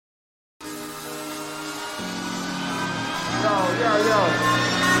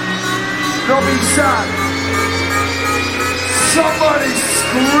Don't be sad. Somebody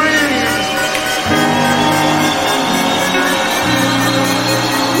scream.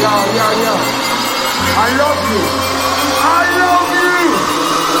 Yo. I love you. I love you.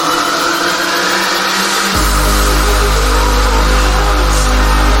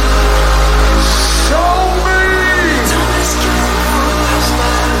 Show me.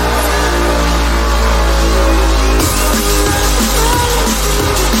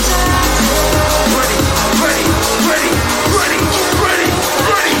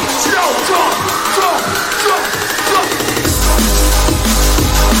 Ready. Yo, jump.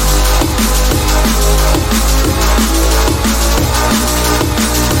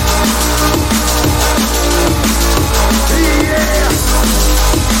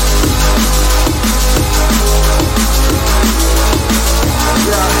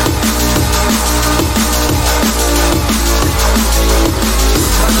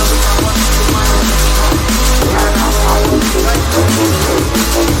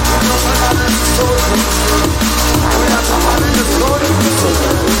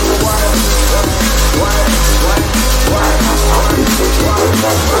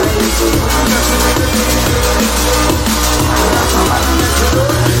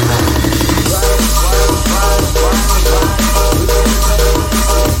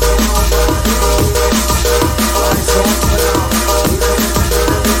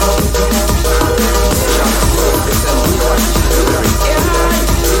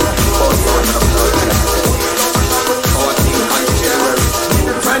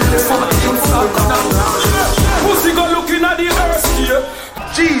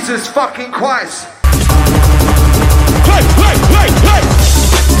 Jesus fucking Christ. Hey!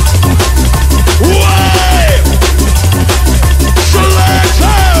 Way!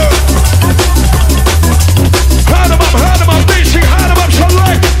 Selector! Hand 'em up, DC, hand 'em up,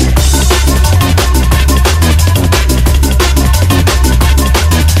 select!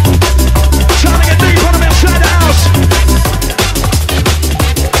 Trying to get deep on them inside the house.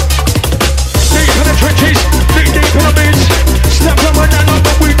 Deep in the trenches, deep in the beats. Step on my nano,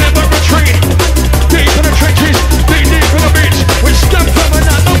 but we never retreat. Deep in the trenches, deep in the beats. We step on my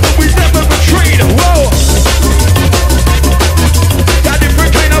nano, but we never retreat. Whoa! Got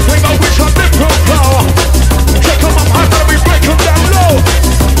different kind of flavor with some different flow. Check 'em up high, but we break 'em down low.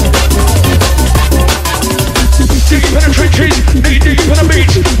 Deep in the trenches, deep in the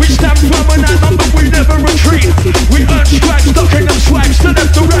beats. We stand firm on that number, we never retreat. We earn stripes, knocking them swipes to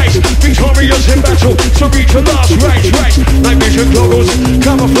left to right. Victorious in battle, to reach the last right. Night vision goggles,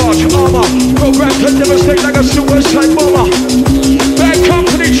 camouflage armor, programmed to devastate like a suicide bomber. Bad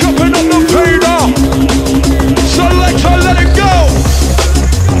company chopping up the fader. Selector, let it go.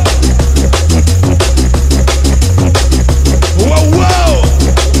 Whoa.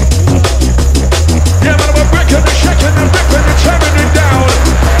 Yeah, man, we're breaking and shaking and ripping and tearing it down.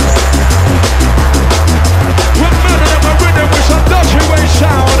 We're murdering and we're rhythm with some dodgy way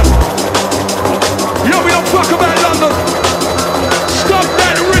sound. Yo, we don't fuck about London. Stop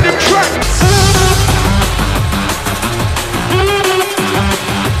that rhythm track.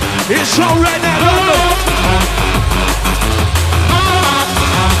 It's alright now, London.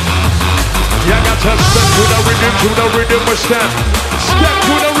 You got to step to the rhythm we step. Step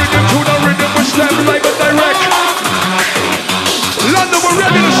to the rhythm we step. Live and direct. London, we're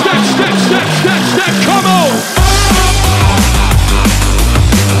ready to step. Come on.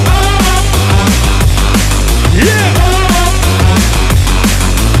 Yeah!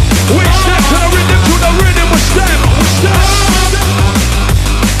 We step to the rhythm, we step.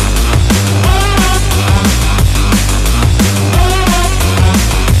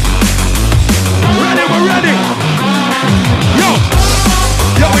 We're ready.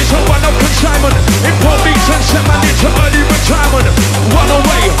 Yo, it's a one-up consignment. Import beats and set man into early retirement. One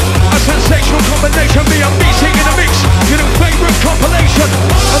away, a sensational combination. Me and BC in a mix, in a favorite compilation.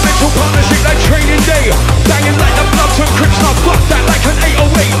 A mental partnership like training day. Banging like the Bloods and Crips, now fuck that like an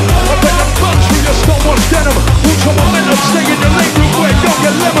 808. I bet them buns through your Stonewall denim. Ultra momentum, stay in the lane route where don't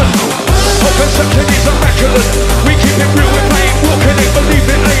get lemon. Open section is immaculate. We keep it real, if I ain't walking it. Believe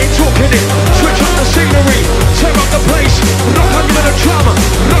it, I ain't talking it. Switch up the scenery, tear up the place. Rock on, give it a drama.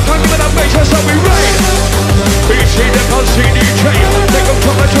 Rock on, give it a bass, that's how we ride. BC, the Pulsey DJ. Take them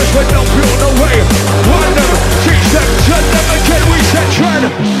from the church with no fuel, no way. Warn them, teach them, tell them again, we set trend.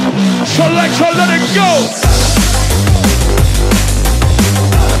 Selector, let it go.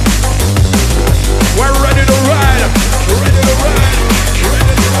 We're ready to ride.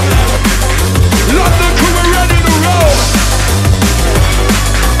 London crew, we're ready to roll.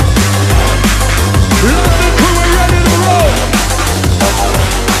 London crew, we're ready to roll.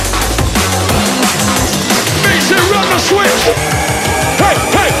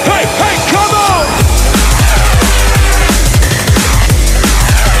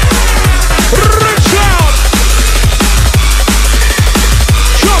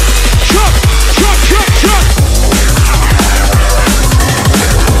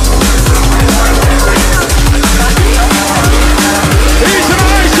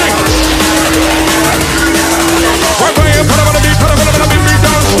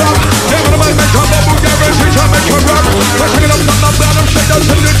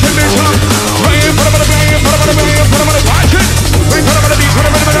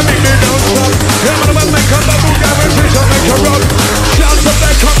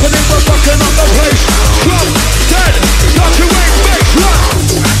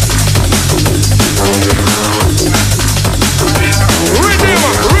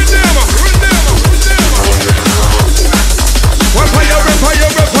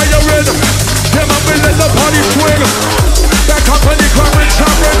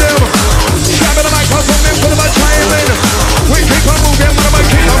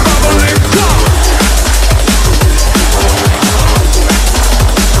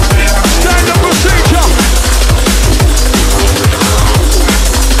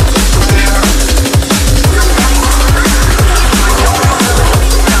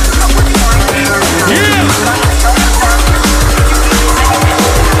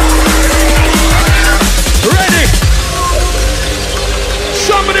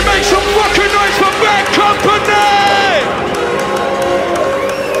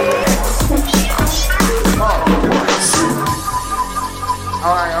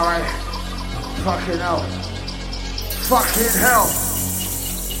 fucking hell.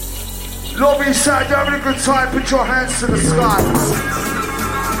 Lobby side, you're having a good time, put your hands to the sky.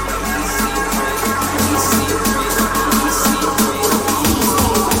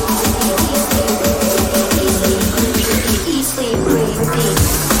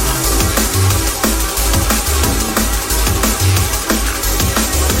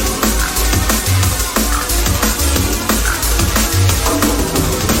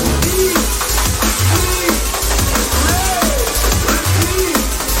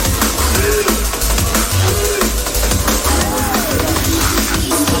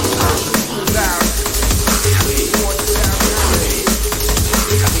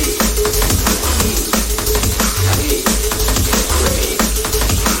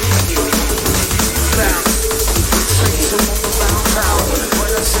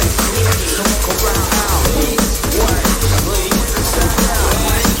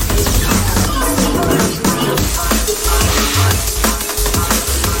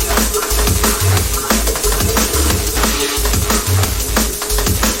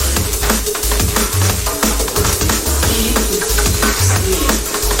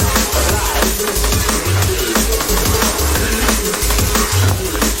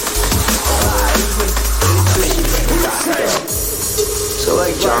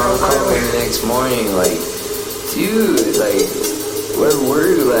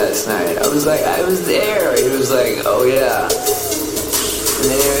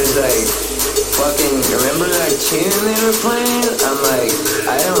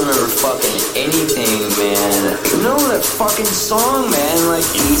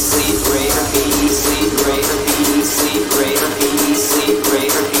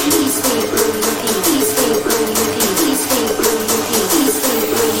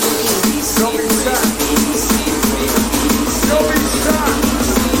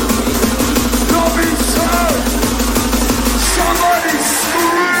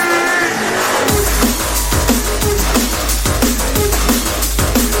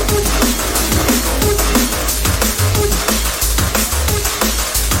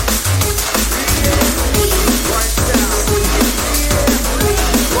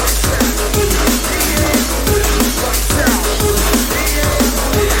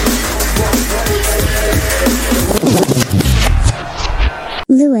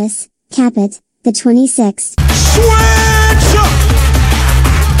 Lewis Caput, the 26th. Switch up!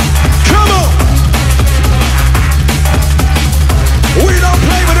 Come on! We don't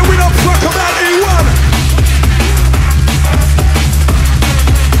play with it, we don't fuck about anyone!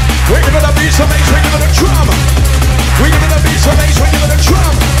 We give it a beat some bass, we give it a drum! We give it a beat some bass, we give it a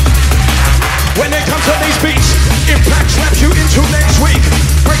drum! When it comes to these beats, impact slaps you into next week.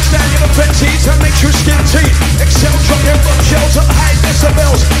 Breaks down your defenses and makes you skin teeth. Excel dropping bombshells at high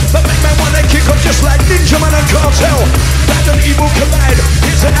decibels that make man wanna kick off just like Ninja Man and Cartel. Bad and evil collide,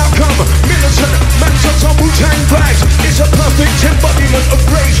 here's an outcome. Militant, man's on Wu-Tang flags. It's a perfect embodiment of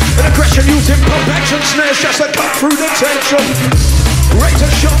rage and aggression using pump action snares just to cut through the tension.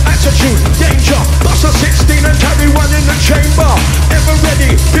 Razor sharp attitude, danger. Bust a 16 and carry one in the chamber. Ever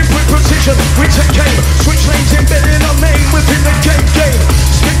ready, pinpoint precision. We take aim, switch lanes, embedding our name within the game.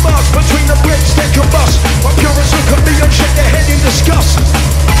 Stick bars between the blades, they combust. While purists look at me and shake their head in disgust.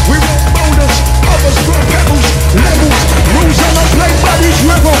 We want boulders, others throw pebbles, levels. Rules are not played by these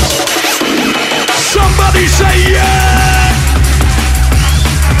rebels. Somebody say yeah!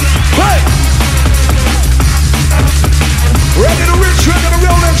 Hey! Ready to reach, ready to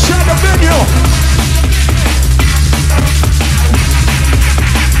roll inside the venue.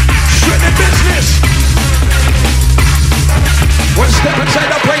 Shredded business. One step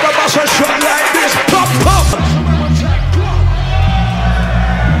inside the play, my boss, a shot like this. Pop, pop.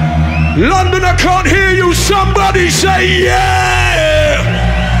 London, I can't hear you. Somebody say yeah.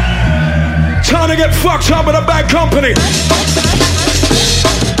 Time to get fucked up with a bad company.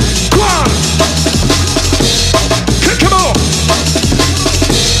 Come on. Come on!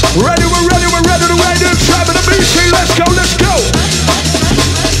 Ready, we're ready, we're ready to ride in tribe of the BC. Let's go, let's go!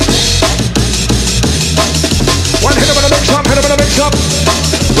 One hit him in a mix up, hit him in a mix up.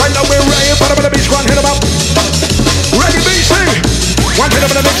 Right now we're ready, put him in the beach, one hit him up. Ready, BC! One hit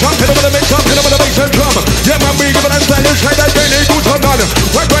him in a mix up, hit him in a mix up, hit him in a bass and drum. Yeah, man, we give it a standard, say that they need good to none.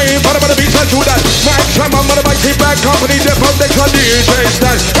 We're ready, put him in the beach and do that. Max, I'm on the mighty bad company, different next on DJ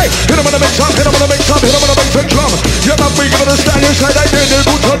stand. Hey, hit him in a mix up, hit him in a mix up, hit him in a bass and drum. Yeah, man, we give it a standard, say that they need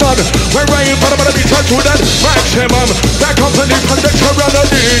good to none. We're ready, put him in the beach and do that. Maximum, that company conducts around the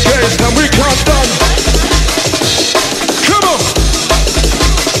DJ stand. We can't done. Come on!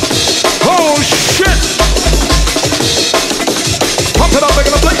 Oh shit! Pump it up, we're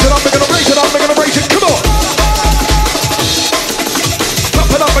gonna blaze it up, we're gonna raise it up, we're gonna raise it, come on!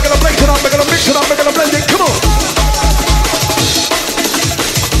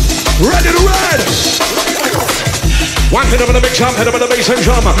 Ready to ride. One hit up in the mix, I'm hit up in the bass and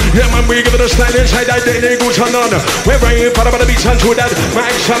drum. Yeah, man, we give it a stand inside that daily good turn on. We're bringing part of the beats and to that.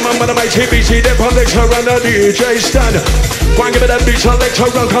 Maximum of my TBC, the public around the DJ stand. One give it that beat, select a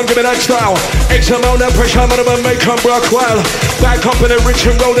run, can't give it that style. X amount of pressure, I'm gonna make them rock well. Back up in the rich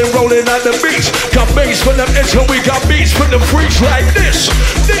and rolling at the beats. Got bass for them, until we got beats for the freaks like this.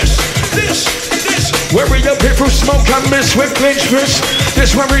 Where we up here through smoke and mist with clinch fist.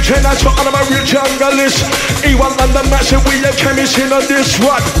 This one reaching out to all of my real jungleists. E1 and the massive, we have chemists in on this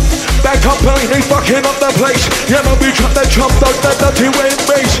one. Back up and they fucking up the place. Yeah, man, we drop that jump, dog, that dirty way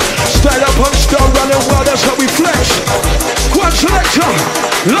bass. Stand up on still running wild, that's how we flex. One selector,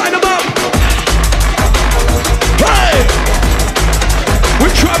 line them up. Hey! We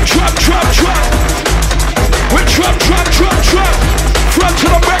trap. We trap. Front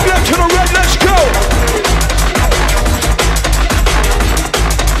to the back, left to the right, let's go.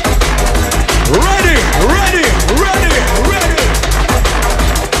 Ready.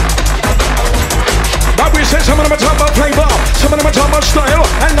 But we say some of them are talking about flavor, some of them are talking about style,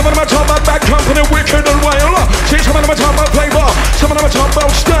 and some of them are talking about back company, wicked and wild. See, some of them are talking about flavor, some of them are talking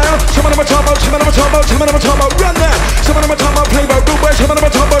about style, some of them are talking about run that, some of them are talking about flavor, good way, some of them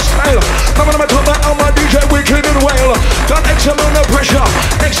are talking about style, some of them are talking about all my DJ, wicked and wild. Got X amount of pressure,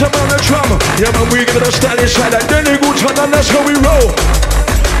 X amount of drum. Yeah, man, we give it a style inside that, then they go turn and that's how we roll.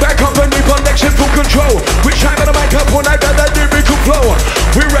 Back up and deep on next in full control. We try to make up when I got that lyrical flow.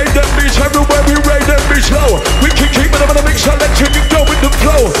 We raid them beats everywhere, we raid them beats low. We keep keeping them in the mix, selecting you go with the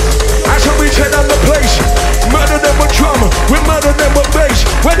flow. As we turn down the place, murder them with drum, we murder them with bass.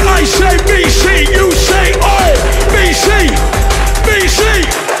 When I say BC, you say oi! BC!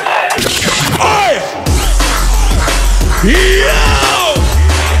 Oi! Yo!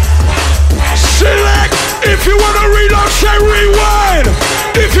 Select! If you wanna reload, say rewind!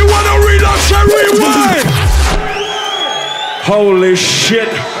 If you wanna reload, say rewind! Holy shit!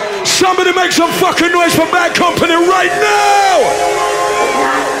 Somebody make some fucking noise for Bad Company right now!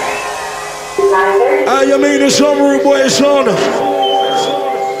 You mean it's on, rude boy, it's on.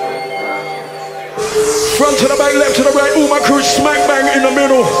 Front to the back, left to the right, all my crew smack bang in the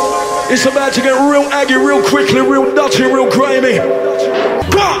middle. It's about to get real aggy, real quickly, real dirty, real grimy.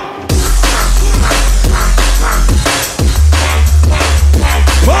 Go on!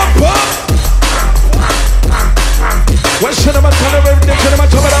 Pop! We're cinema, everything to the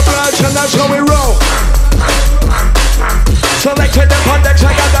top of the branch, and that's how we roll. Selected the context,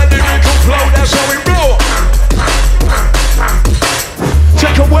 I got that lyrical flow, that's how we roll.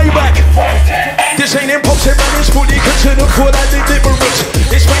 Take a way back. This ain't impulsive, man, it's fully considered for that deliberate.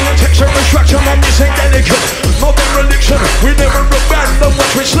 It's plain and texture and structure, man, this ain't delicate. More than religion, we never abandon what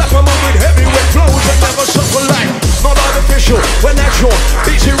we slap them on with heavyweight flows and never suffer like. Not artificial, we're natural.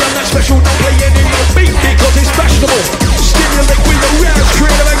 Beats here and that special, don't play any more beat because it's fashionable. Stimulate with the rare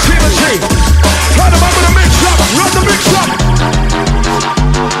creative activity. Try them up with a mix up, run the mix up.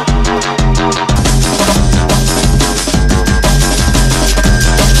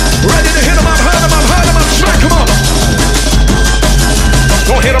 Ready to hit them up, hurt them up, smack them up.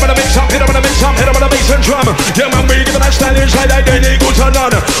 Go hit them in the mix up, hit them in the mix up, hit them in the bass and drum. Yeah, man, we give it that style inside that daily good turn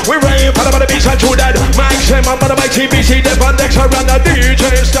on. We rave, put them in the beats and to that. Maximum on the mic, TBC, the next around the DJ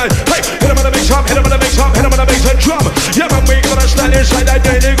stand. Hey, hit them in the mix up, hit them in the mix up, hit them in the bass and drum. Yeah, man, we give it that style inside that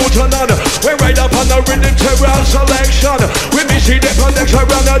daily good turn on. We're right up on the rhythm terror selection. We BC, the next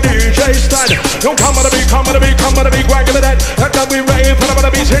around the DJ stand. Don't come on the beat, come on the beat, wang give it that. And then we rave, put them in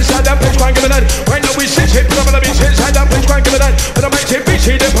the beats inside that place, wang give it that. Right now we sit it, put them in the beats inside that place, wang give it that. Put them in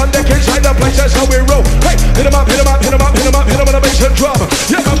TBC, the inside that place, that's how we roll. Hey, hit them up, hit them up, hit them up, hit them up, hit them in the bass and drum.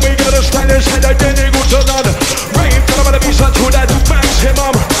 Yeah, man, we give it a style inside that daily good turn on. Rave, put them in the beats and to that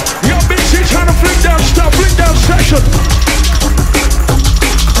maximum. Yo, BC trying to flick down stuff, flick down session.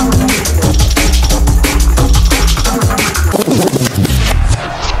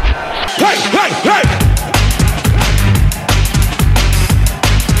 Hey!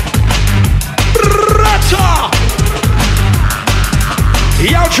 Rata!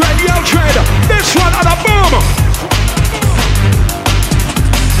 Yo trend, this one on a boom.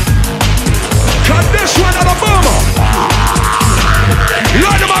 Cut this one on a boom.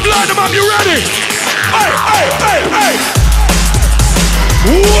 Line them up, you ready? Hey!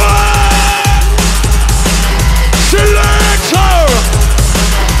 What? Selector!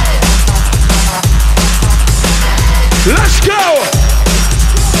 Let's go!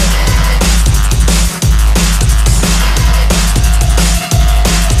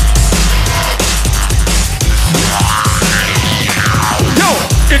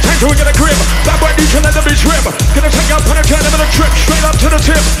 It's time to get a grip. That boy needs to let the bitch rip. Gonna take out, put a turn him in a trip. Straight up to the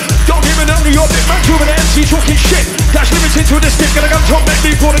tip. Don't him and only your big man to an MC talking shit. That's limited to the stick, gonna come top, make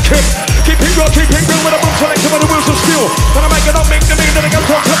me for the kick. Keep it real with a boom selector with the wheels of steel. Gonna make it up, make the mean, then I go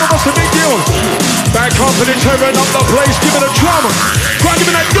top, tell me what's the big deal. Back confident, tearing up the place, give it a drum. Go on, give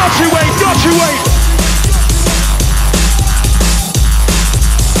me that dodgy weight.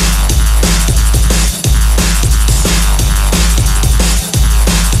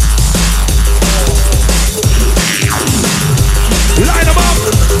 Line them up.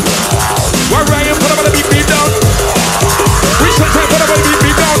 We're right, put them on the beat down. We said put them on the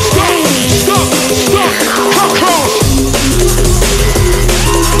beat down. Stop. Come cross.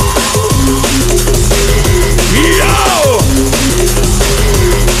 Yo!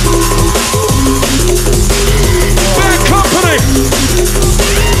 Bad company.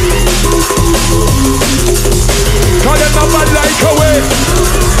 Call them up and like away.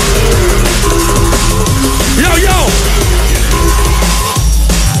 Yo!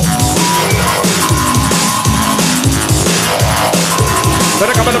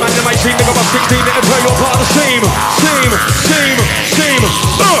 Better come on the man in my team, they got about 16 and tell you're part of the team.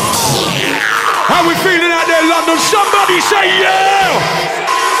 How we feeling out there, London? Somebody say yeah!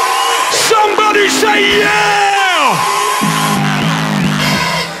 Somebody say yeah!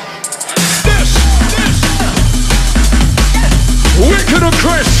 This. Wicked and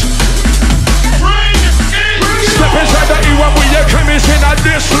Chris. Step inside the E1 with your chemist in a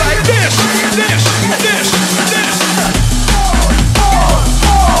dish like this.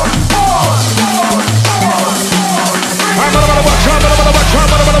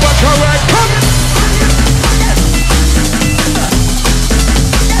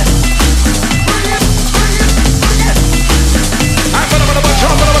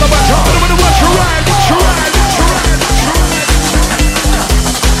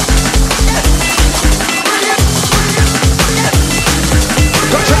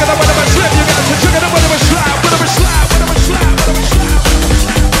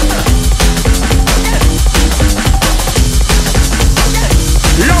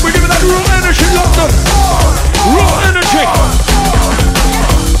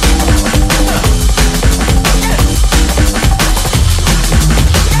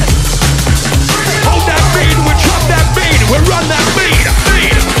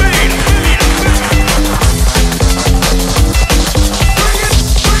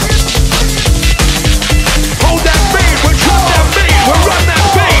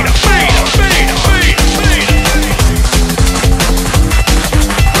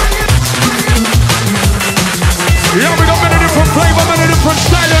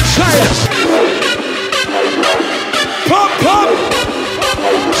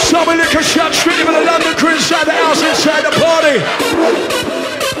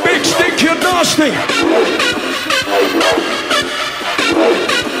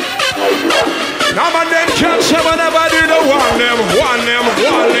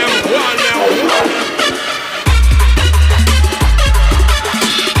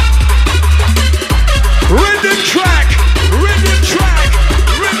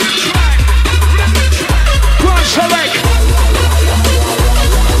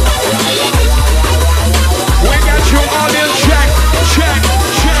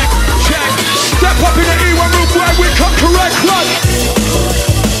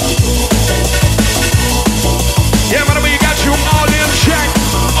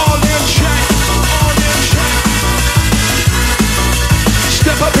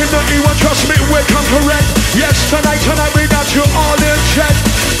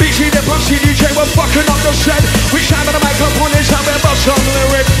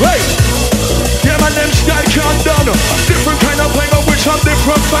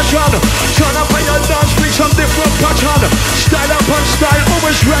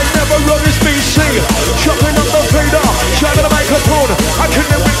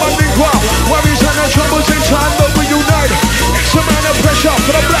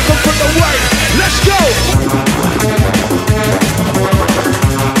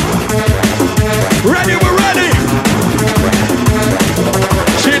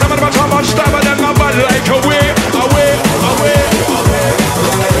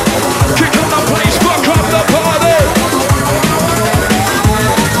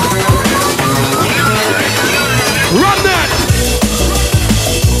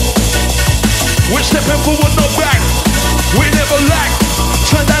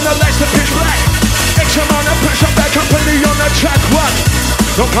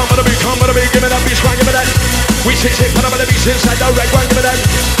 We sit, put up on the beats inside the red, go and give me that.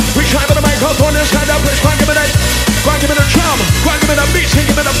 We climb on the microphone inside the place, go and give me that. Go and give me the drum, go and give me the beats and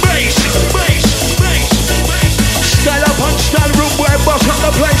give me the bass. Style up on style, room boy, boss up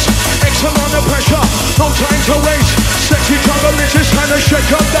the place.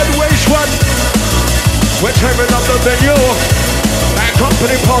 We're tearing up the venue. That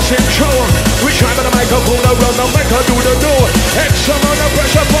company passing through. We trying to make a pull around and make her do the do. X amount of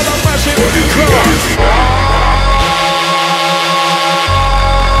pressure for the massive crowd.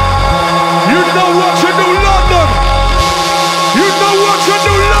 You know what to do, London. You know what to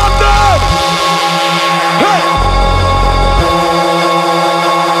do, London. Hey.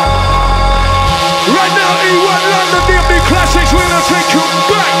 Right now, E1 London DMB Classics. We're gonna take you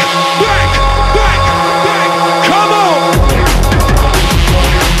back. Come on.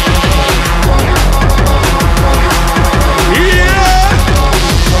 Yeah.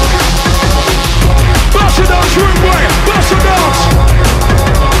 Bust it down, swing way. Bust it down.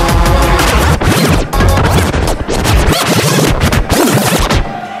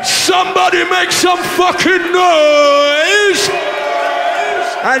 Somebody make some fucking noise.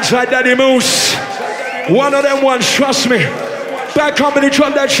 Anti-Daddy Moose. One of them ones, trust me. Bad company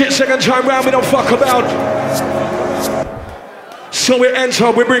drop that shit second time round, we don't fuck about. So we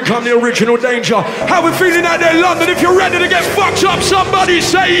enter, we bring come the original danger. How we feeling out there, London? If you're ready to get fucked up, somebody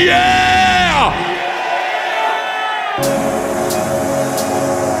say yeah!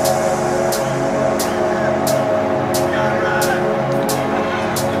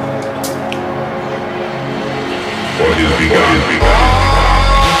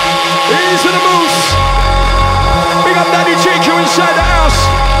 Easy the Moose. Big up Daddy GQ inside the house.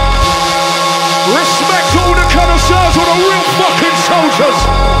 Respect all the connoisseurs, all the real fucking soldiers.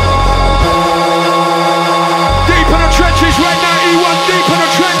 Deep in the trenches right now, E1 deep in the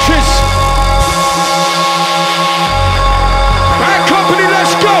trenches. Bad company,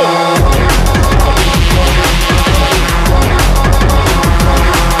 let's go.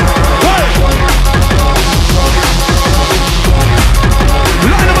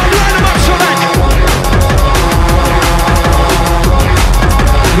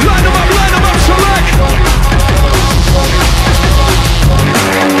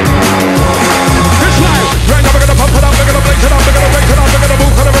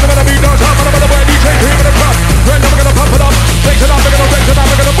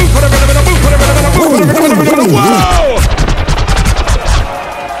 Whoa!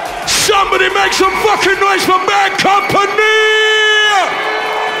 Somebody make some fucking noise for Bad Company!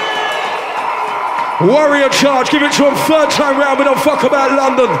 Warrior charge, give it to him third time round, we don't fuck about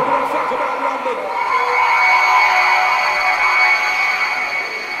London.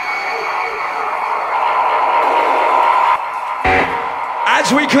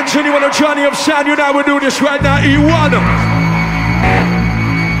 As we continue on a journey of sound, you know we do this right now, E1.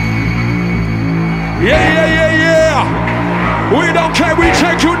 Yeah. We don't care, we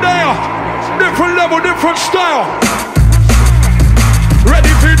take you there. Different level, different style. Ready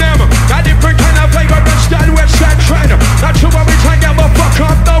for them. Got different kind of flavor and style, West Side trend. Not sure what we take them, but fuck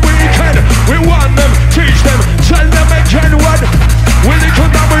up the weekend. We want them, teach them, tell them again what. We little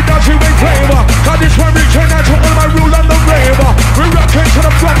down with dirty with flavor. Cause this one we turn out to all my rule on the raver. We rock into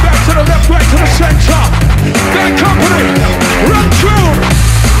the front, back to the left, right to the center. Bad Company, run through.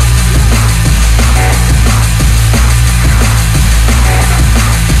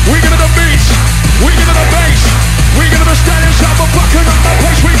 We give it the beats, we give it the bass, we give it the standing sound, but fucking up the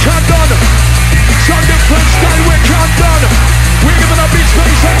place we can't done. Some different style we can't done. We give it the beats,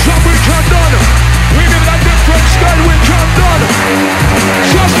 bass and drum we can't done. We give it a different style we can't done.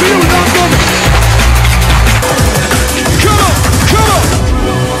 Just for you, London. Come on.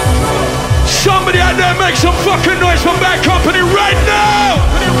 Somebody out there make some fucking noise for Bad Company right now.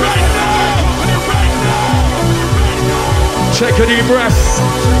 Take a deep breath.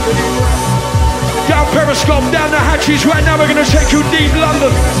 Down Periscope, down the hatches. Right now we're gonna take you deep,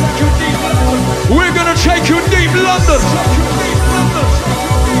 London. We're gonna take you deep, London.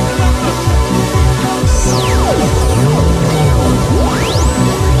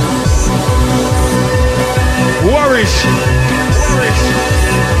 Worries.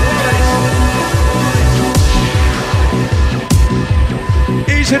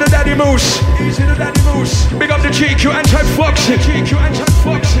 Easy the Daddy Moose. Big up the GQ Anti-Foxy.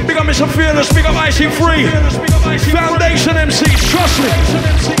 Big up Mr. Fearless. Big up IC3. Foundation MCs. Trust me.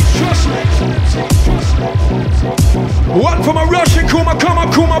 One for my Russian crew, my come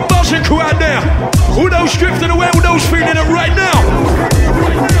up crew, my buzzing crew out there. Who those drifting away, who those feeling it right now?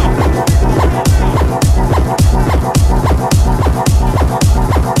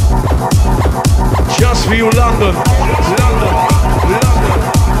 Just for you, London.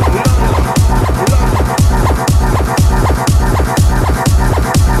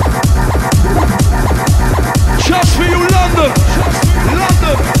 Just for you, London.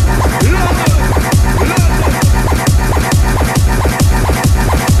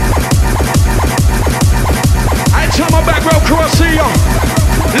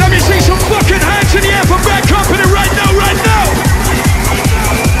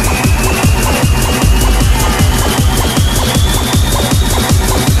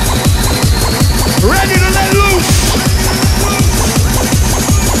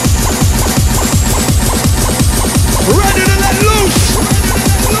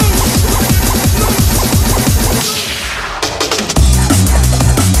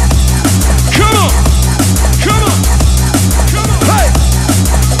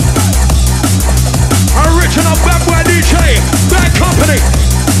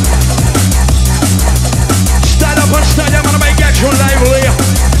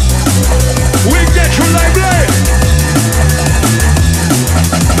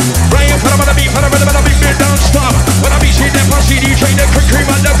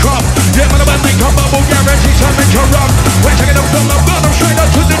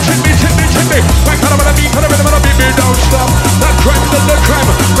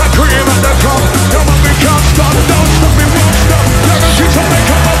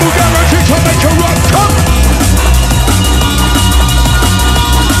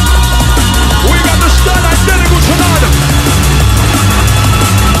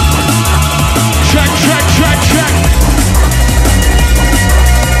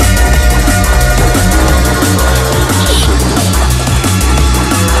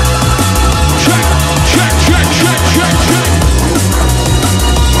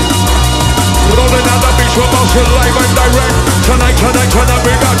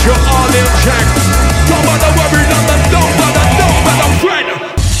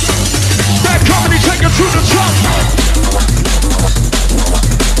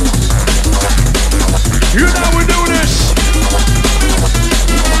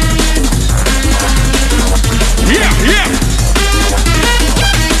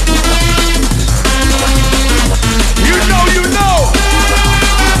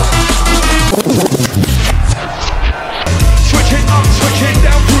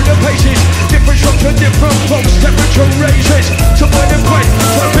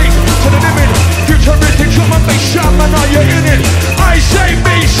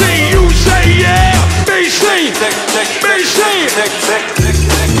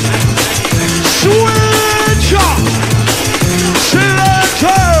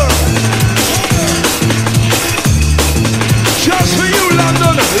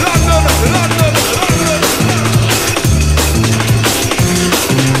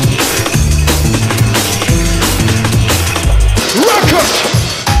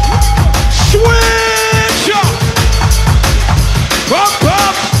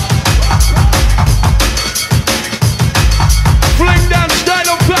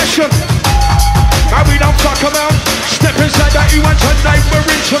 competition. Now we don't fuck around. Step inside that you want tonight, we're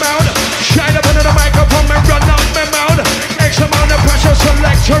reach around. Shine up under the microphone and run out my mouth. X amount of pressure,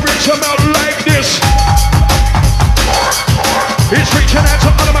 selector, reach amount like this. It's reaching out to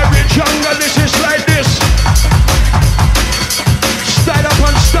all of my rich younger, this is like this. Style up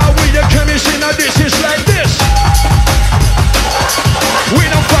and start with your chemistry, now this is like this. We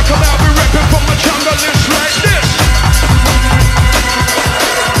don't fuck about, we reppin' from the jungle, it's like this.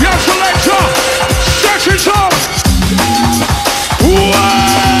 Yo, selector, search it up.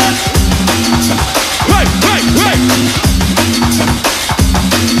 What? Hey, hey, hey.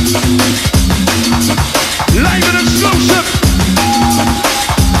 Live and exclusive.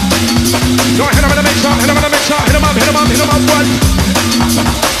 No, hit him in the mix up, hit him in the mix up, hit him up, hit him up, hit him up, one.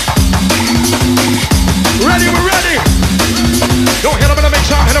 Ready, we're ready. No, hit him in the mix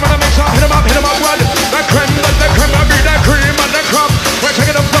up, hit him in the mix up, hit him up, one. That creme, I be that cream and that crumb. We're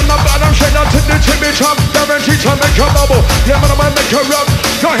taking them from the bottom, straight down to the chimney top. Guaranteed to make a bubble, yeah, man, I might make a rub.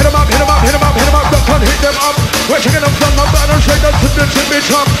 No, hit him up, hit him up, hit him up, hit him up, rock and hit them up. We're taking them from the bottom, straight down to the chimney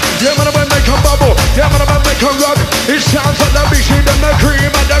top. Yeah, man, I might make a bubble, yeah, man, I might make a rub. It sounds like the beach, them the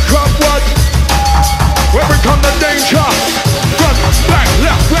cream and the crumb, one. Where we come the danger. Front, back,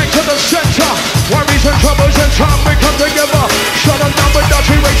 left, right to the center. Worries and troubles and time we come together. Shut them down with that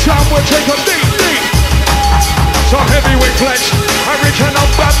three-way sound. We'll take a deep, deep. Some heavyweight flex. Original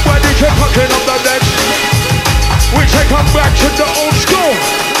bad boy DJ fucking up the decks. We take them back to the old school.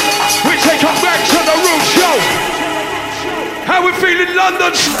 We take them back to the root show. How we feel in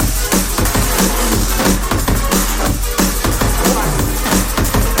London?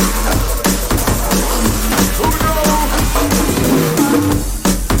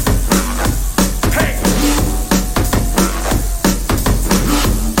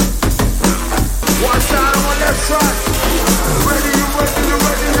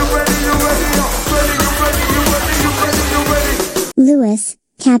 Lewis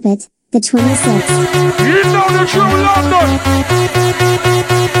Capet, the 26th. You know the true London.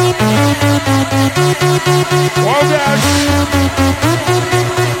 Oh gosh.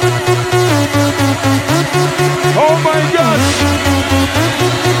 Oh my gosh.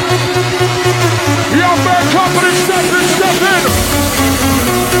 Young man company, step in, step in.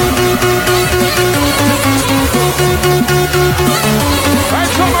 And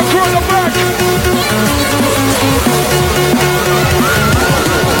come across the back.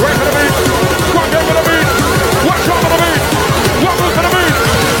 Right for the beat, rock down for the beat, watch out for the beat, walk move for the beat,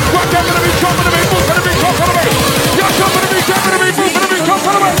 rock down for the beat, jump for the beat, move for the beat, jump for the beat, yo, jump for the beat, jump for the beat, move for the beat, jump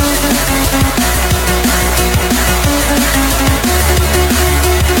for the beat.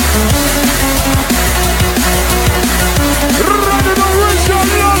 Running the rich of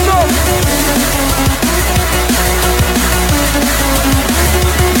London.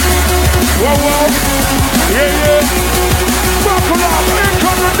 Whoa, whoa, yeah, yeah. Buckle up, in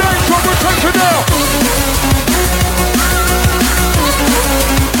come the days when we take it down.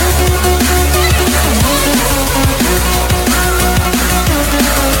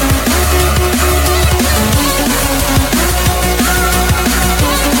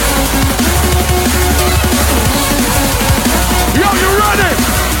 Yo, you ready?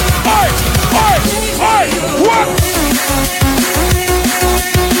 Oi, oi, oi, what?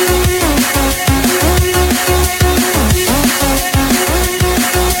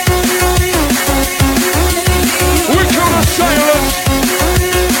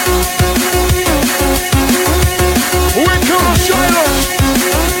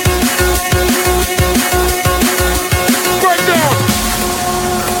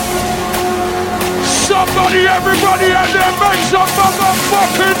 Everybody out there, make some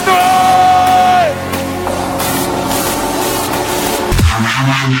motherfucking noise!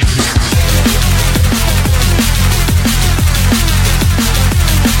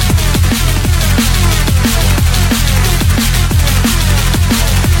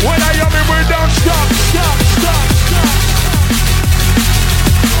 When I am in, we don't stop, stop, stop, stop.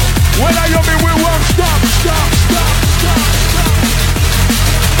 When I am in, we won't stop, stop, stop, stop, stop.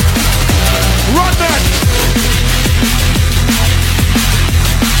 Run that!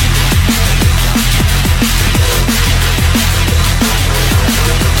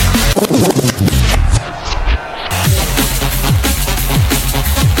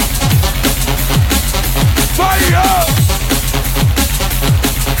 Fire!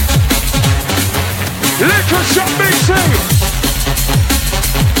 Little shot BC!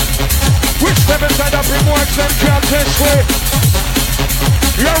 Which step inside up in works and can't this way?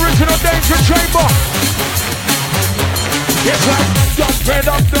 The original Danger Chamber! Yes,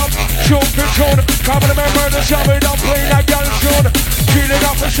 I'm dump, shoot the tune. Come and remember the job, we don't play that gun tune. Feeling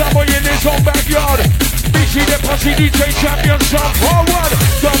up for someone in his own backyard. BC the Posse DJ champion song forward.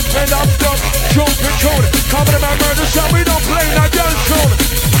 Dumping up, tune for tune. Coming to my murder sound, we don't play that gun tune.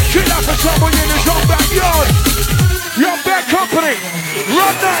 Chill out for someone in his own backyard. Your back company,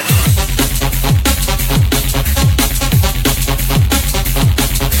 run that.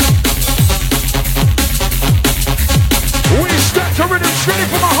 We start to rhythm straight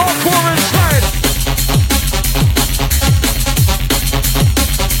from my hardcore inside.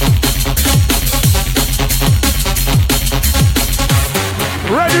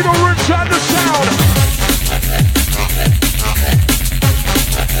 Ready to rinse out the sound.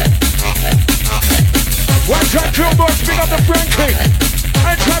 One time Kilburg, speak up the Frankie.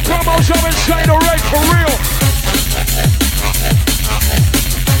 Anti-promos, I'm insane, alright, for real.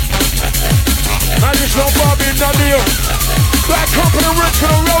 I just know Bobby and Nadia. Back company rich for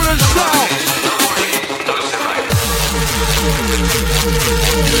the rolling style.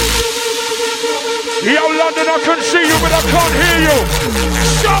 Yo, London, I can see you, but I can't hear you.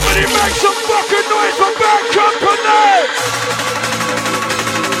 Somebody make some fucking noise for Bad Company!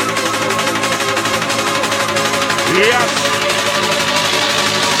 Yes.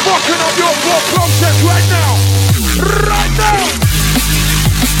 Fucking up your thought process right now. Right now.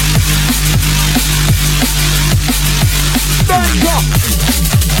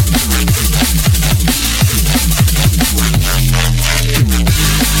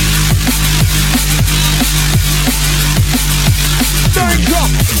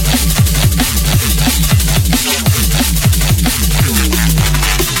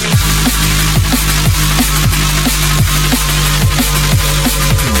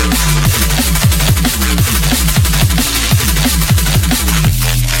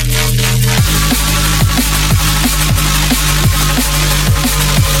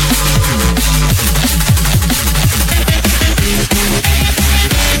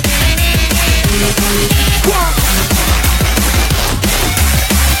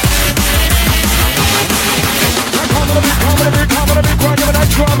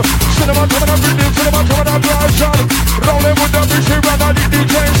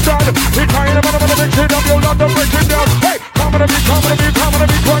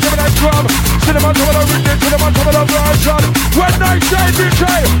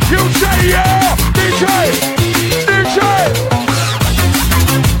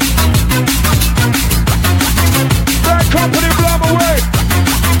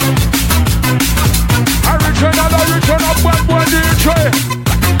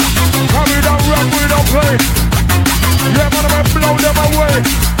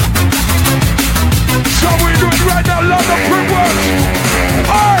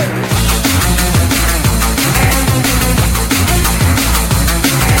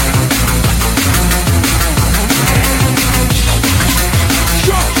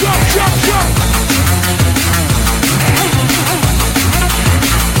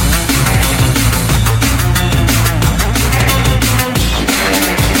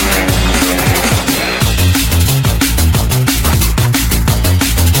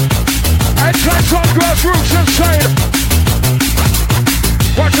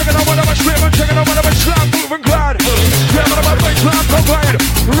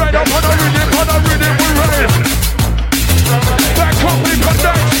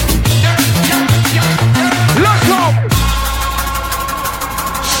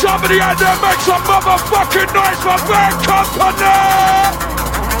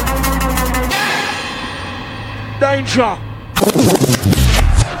 Danger.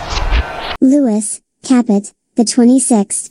 Lewis Caput, the 26th.